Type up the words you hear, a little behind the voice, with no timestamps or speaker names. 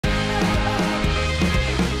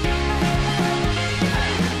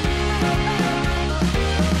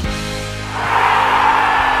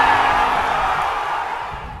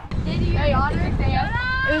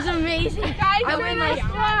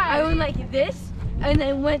like this, and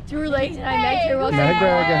then went through legs, and I megged her. Megged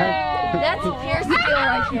her again. That's a fierce skill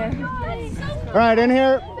right there. All right, in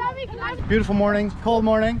here. Beautiful morning, cold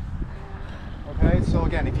morning. Okay, so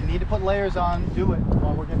again, if you need to put layers on, do it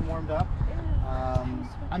while we're getting warmed up.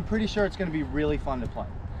 I'm pretty sure it's going to be really fun to play.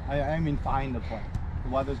 I mean, fine to play. The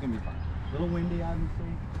weather's going to be fun. A little windy, obviously.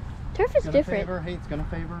 Turf is different. It's going to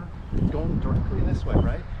favor going directly this way,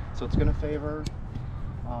 right? So it's going to favor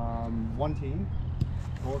one team.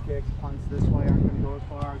 Goal kicks, punts this way aren't going to go as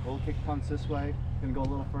far. Goal kick, punts this way, going to go a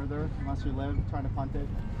little further unless you live trying to punt it.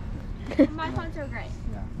 My punts are great.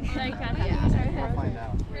 Yeah. Like, We'll find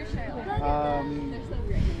out. for sure.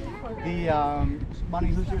 Money,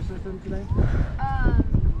 who's your assistant today?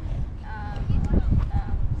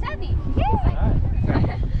 Savvy.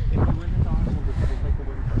 Alright. If you win the toss, we'll take the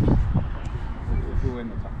win first. If we win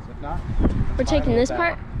the toss. If not, We're taking this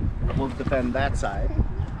part? We'll defend that side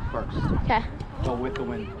first. Okay. So with the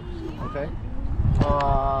win first. Okay?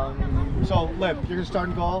 So Liv, you're gonna start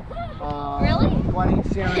in goal. Really? 20,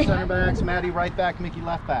 Sienna center backs, Maddie right back, Mickey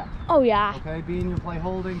left back. Oh yeah. Okay, Bean you play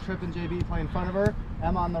holding, Tripp and JB play in front of her.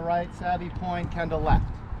 Emma on the right, Savvy point, Kendall left.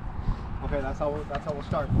 Okay, that's how we'll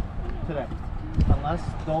start today. Unless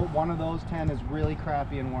one of those 10 is really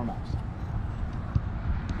crappy in warm-ups.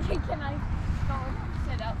 Can I go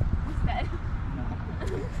sit up instead?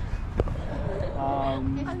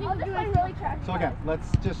 So again, let's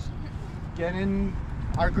just get in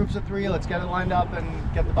our groups of 3, let's get it lined up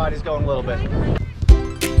and get the bodies going a little bit.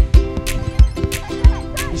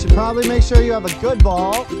 You should probably make sure you have a good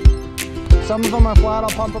ball. Some of them are flat, I'll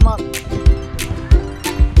pump them up.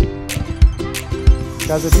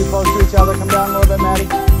 Guys are too close to each other, come down a little bit, Maddie.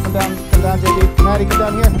 Come down JB. Maddie, come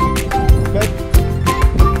down here. Good.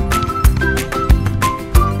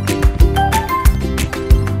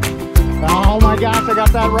 Oh my gosh, I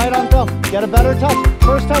got that right on film. Get a better touch.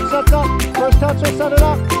 First touch sets up. First touch will set it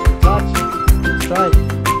up. Touch. Strike.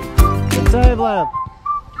 Good save, Lev.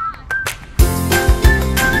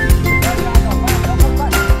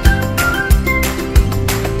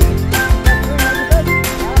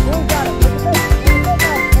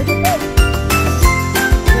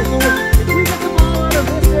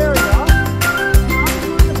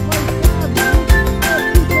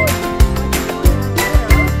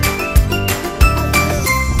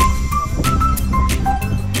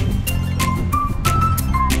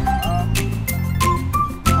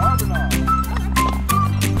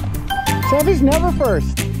 Savvy's never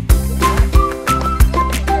first.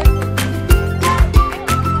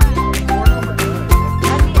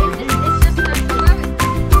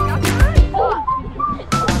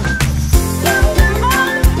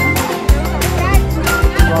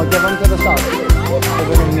 Well, give them to the south, because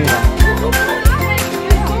we're going to need them.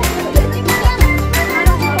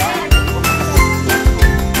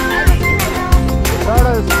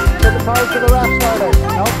 Starters, give the cards to the ref, starters.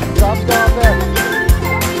 Nope, drops go out there.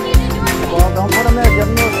 Well, don't put them there. Give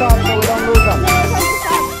them to the south so we don't lose them.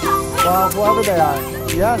 Well, whoever they are.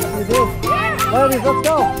 Yes, you do. Ladies, let's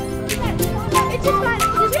go.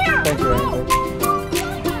 Thank you, Anthony.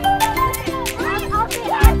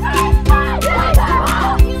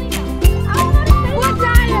 What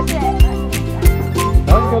time is it?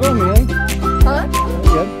 That was good, Amelie. Huh?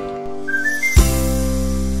 Good.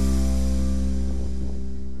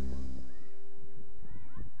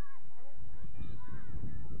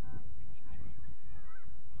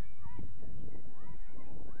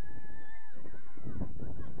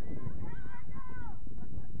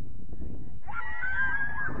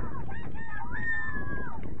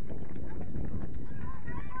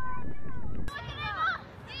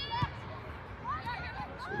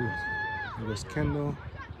 There goes Kendall.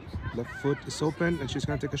 Left foot is open and she's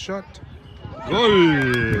going to take a shot. Goal!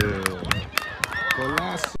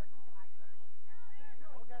 Golazo.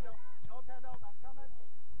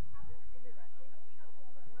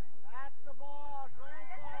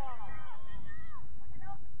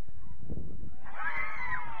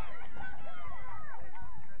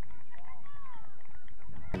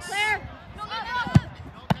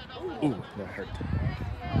 Ooh, that hurt.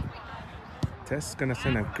 Tess gonna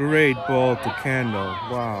send a great ball to Kendall.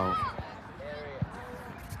 Wow.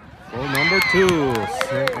 Goal number 2,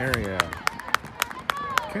 same area.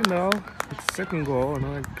 Kendall, it's second goal,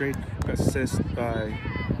 another great assist by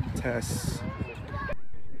Tess.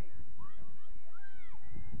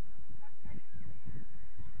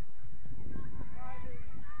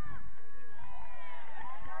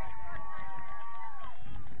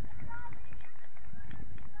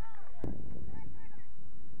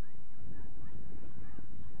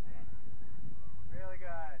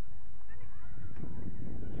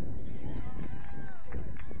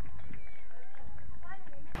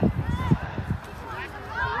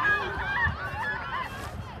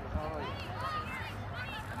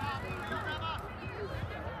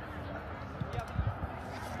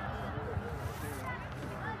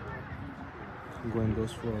 Milton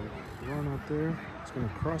goes for a run out there. He's going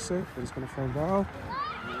to cross it, but he's going to find out.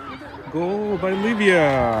 Goal by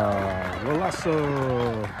Livia.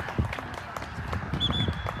 Golazo.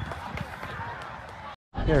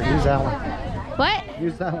 Here, use that one. What?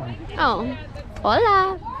 Use that one. Oh.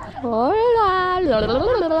 Hola. Hola.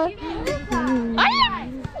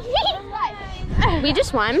 We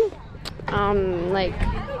just won. Like,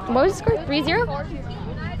 what was the score? 3-0?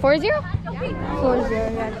 4-0?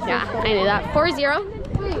 4-0, yeah, I knew that.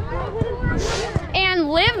 4-0. And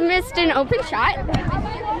Liv missed an open shot,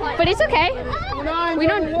 but it's okay. We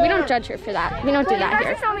don't judge her for that. We don't do that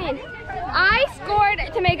here. I scored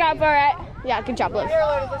to make up for it. Yeah, good job, Liv. Here,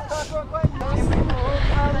 ladies, let's talk real quick.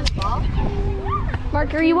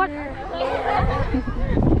 Mark, are you what?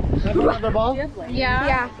 Another ball?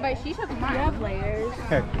 Yeah. But she took mine. You have layers.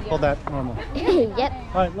 Okay, hold that normal. Yep.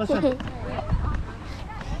 All right, listen.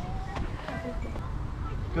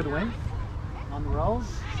 Good win on the row.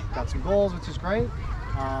 Got some goals, which is great.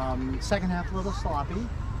 Second half a little sloppy,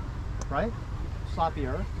 right?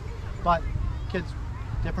 Sloppier. But kids,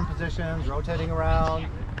 different positions, rotating around.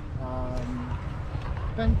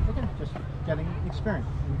 Then again, just getting experience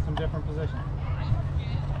in some different positions.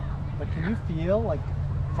 But can you feel, like,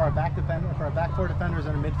 for our back four defenders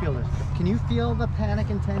and our midfielders, can you feel the panic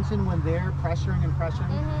and tension when they're pressuring and pressuring?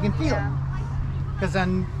 You can feel it. Because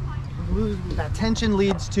then that tension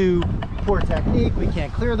leads to poor technique. We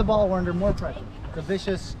can't clear the ball. We're under more pressure. It's a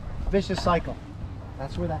vicious cycle.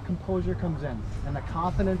 That's where that composure comes in, and the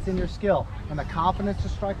confidence in your skill, and the confidence to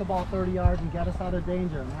strike a ball 30 yards and get us out of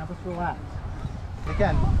danger and have us relax.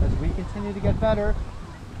 Again, as we continue to get better,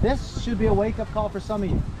 this should be a wake-up call for some of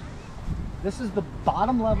you. This is the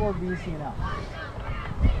bottom level of the ECNL.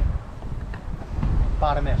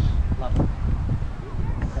 Bottom-ish level.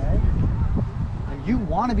 Okay? And you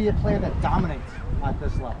want to be a player that dominates at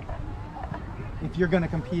this level. If you're going to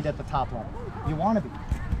compete at the top level. You want to be.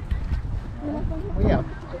 Well, yeah,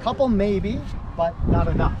 a couple maybe, but not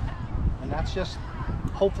enough. And that's just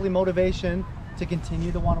hopefully motivation to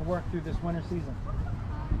continue to want to work through this winter season.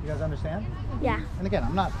 You guys understand? Yeah. And again,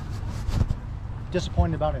 I'm not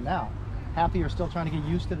disappointed about it now. Happy you're still trying to get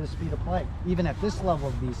used to the speed of play, even at this level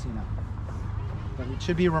of VC now. But it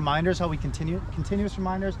should be reminders how we continuous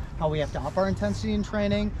reminders, how we have to up our intensity in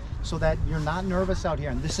training so that you're not nervous out here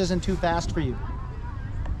and this isn't too fast for you.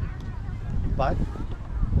 But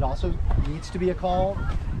it also needs to be a call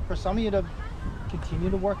for some of you to continue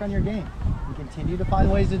to work on your game and continue to find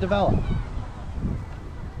ways to develop.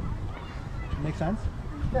 Make sense?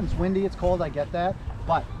 Again, it's windy, it's cold, I get that.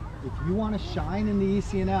 But if you want to shine in the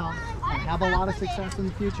ECNL and have a lot of success in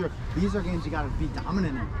the future, these are games you got to be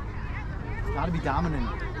dominant in. You got to be dominant in.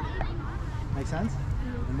 Make sense?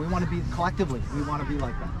 And we want to be collectively. We want to be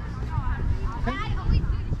like that. Okay.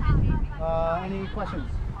 Any questions?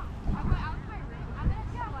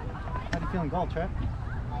 How are you feeling, goal, Trip?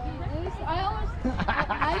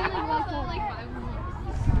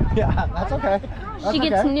 Yeah, that's okay. That's She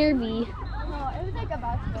gets okay. nervy. No, it was like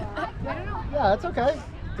about to go. I don't know. Yeah, that's okay.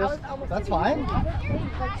 That's fine.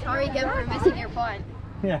 Sorry again for missing your punt.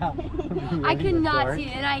 Yeah. I could not see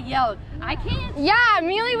it and I yelled, I can't. Yeah,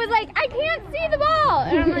 Amelia was like, I can't see the ball.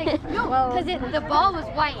 And I'm like, No, because the ball was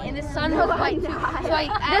white and the sun was white too. So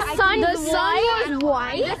the sun was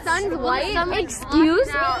white? The sun's white? Excuse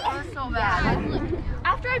me? It was so bad.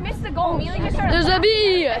 After I missed the goal, Amelia just started. There's a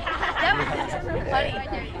bee. That was funny. All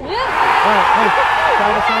right, hey,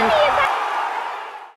 Travis,